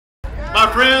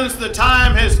My friends, the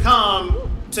time has come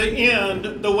to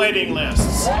end the waiting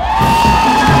lists.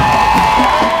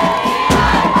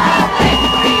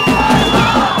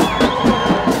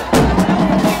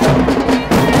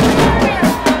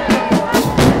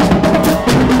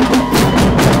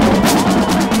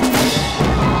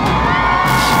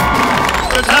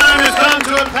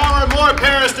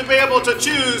 Parents to be able to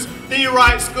choose the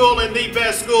right school and the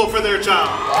best school for their child.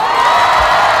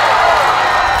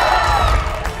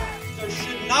 There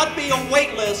should not be a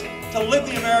wait list to live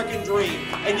the American dream,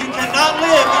 and you cannot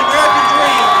live the American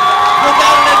dream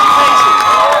without an education.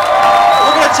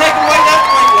 We're going to take away that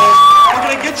wait list, we're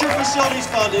going to get your facilities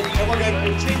funded, and we're going to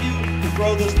continue to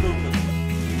grow this movement.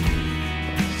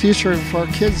 The future of our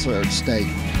kids are at stake.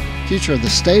 The future of the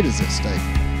state is at stake.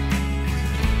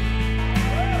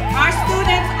 Our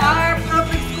students are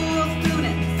public school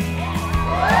students.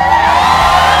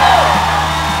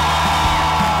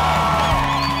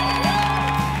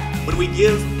 When we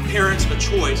give parents a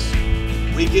choice,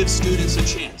 we give students a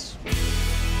chance.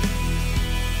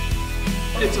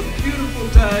 It's a beautiful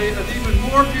day, an even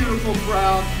more beautiful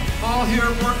crowd, all here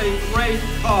for a great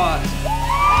cause.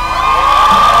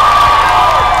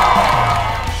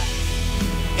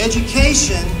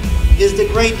 Education is the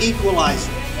great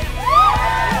equalizer.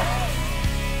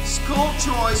 School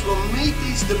choice will meet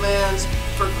these demands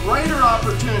for greater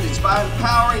opportunities by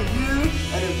empowering you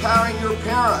and empowering your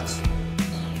parents.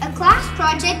 A class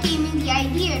project gave me the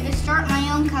idea to start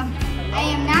my own company. I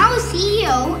am now a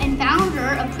CEO and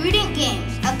founder of Prudent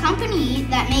Games, a company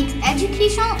that makes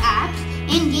educational apps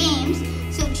and games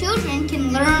so children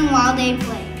can learn while they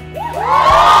play.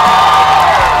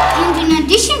 And in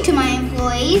addition to my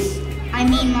employees, I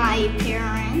mean my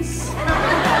parents,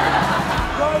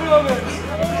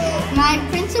 my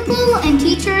principal and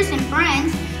teachers and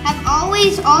friends have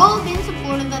always all been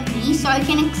supportive of me so I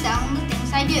can excel in the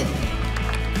things I do.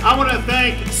 I want to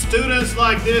thank students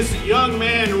like this young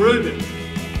man, Reuben,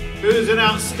 who is an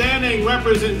outstanding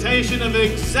representation of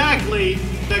exactly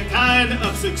the kind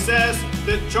of success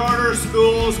that charter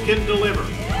schools can deliver.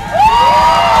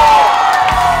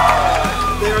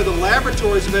 They are the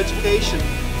laboratories of education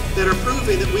that are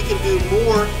proving that we can do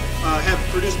more, have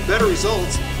produced better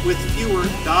results with fewer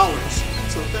dollars.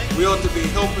 So thank you. We ought to be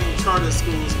helping charter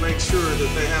schools make sure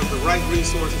that they have the right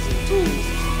resources and tools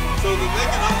so that they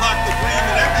can unlock the dream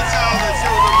in every child that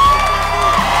shows up at the front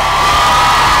door.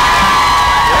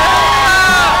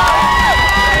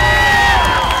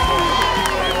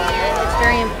 It's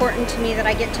very important to me that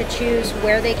I get to choose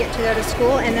where they get to go to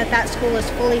school and that school is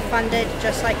fully funded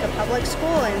just like a public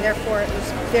school, and therefore it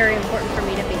was very important for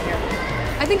me to be here.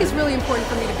 I think it's really important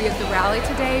for me to be at the rally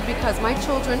today because my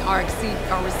children are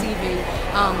receiving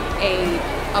a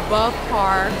above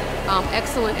par,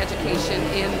 excellent education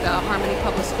in the Harmony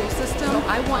Public School system.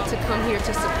 I want to come here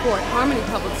to support Harmony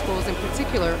Public Schools in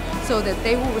particular so that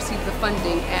they will receive the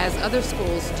funding as other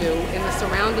schools do in the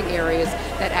surrounding areas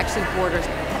that actually border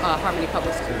Harmony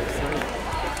Public Schools.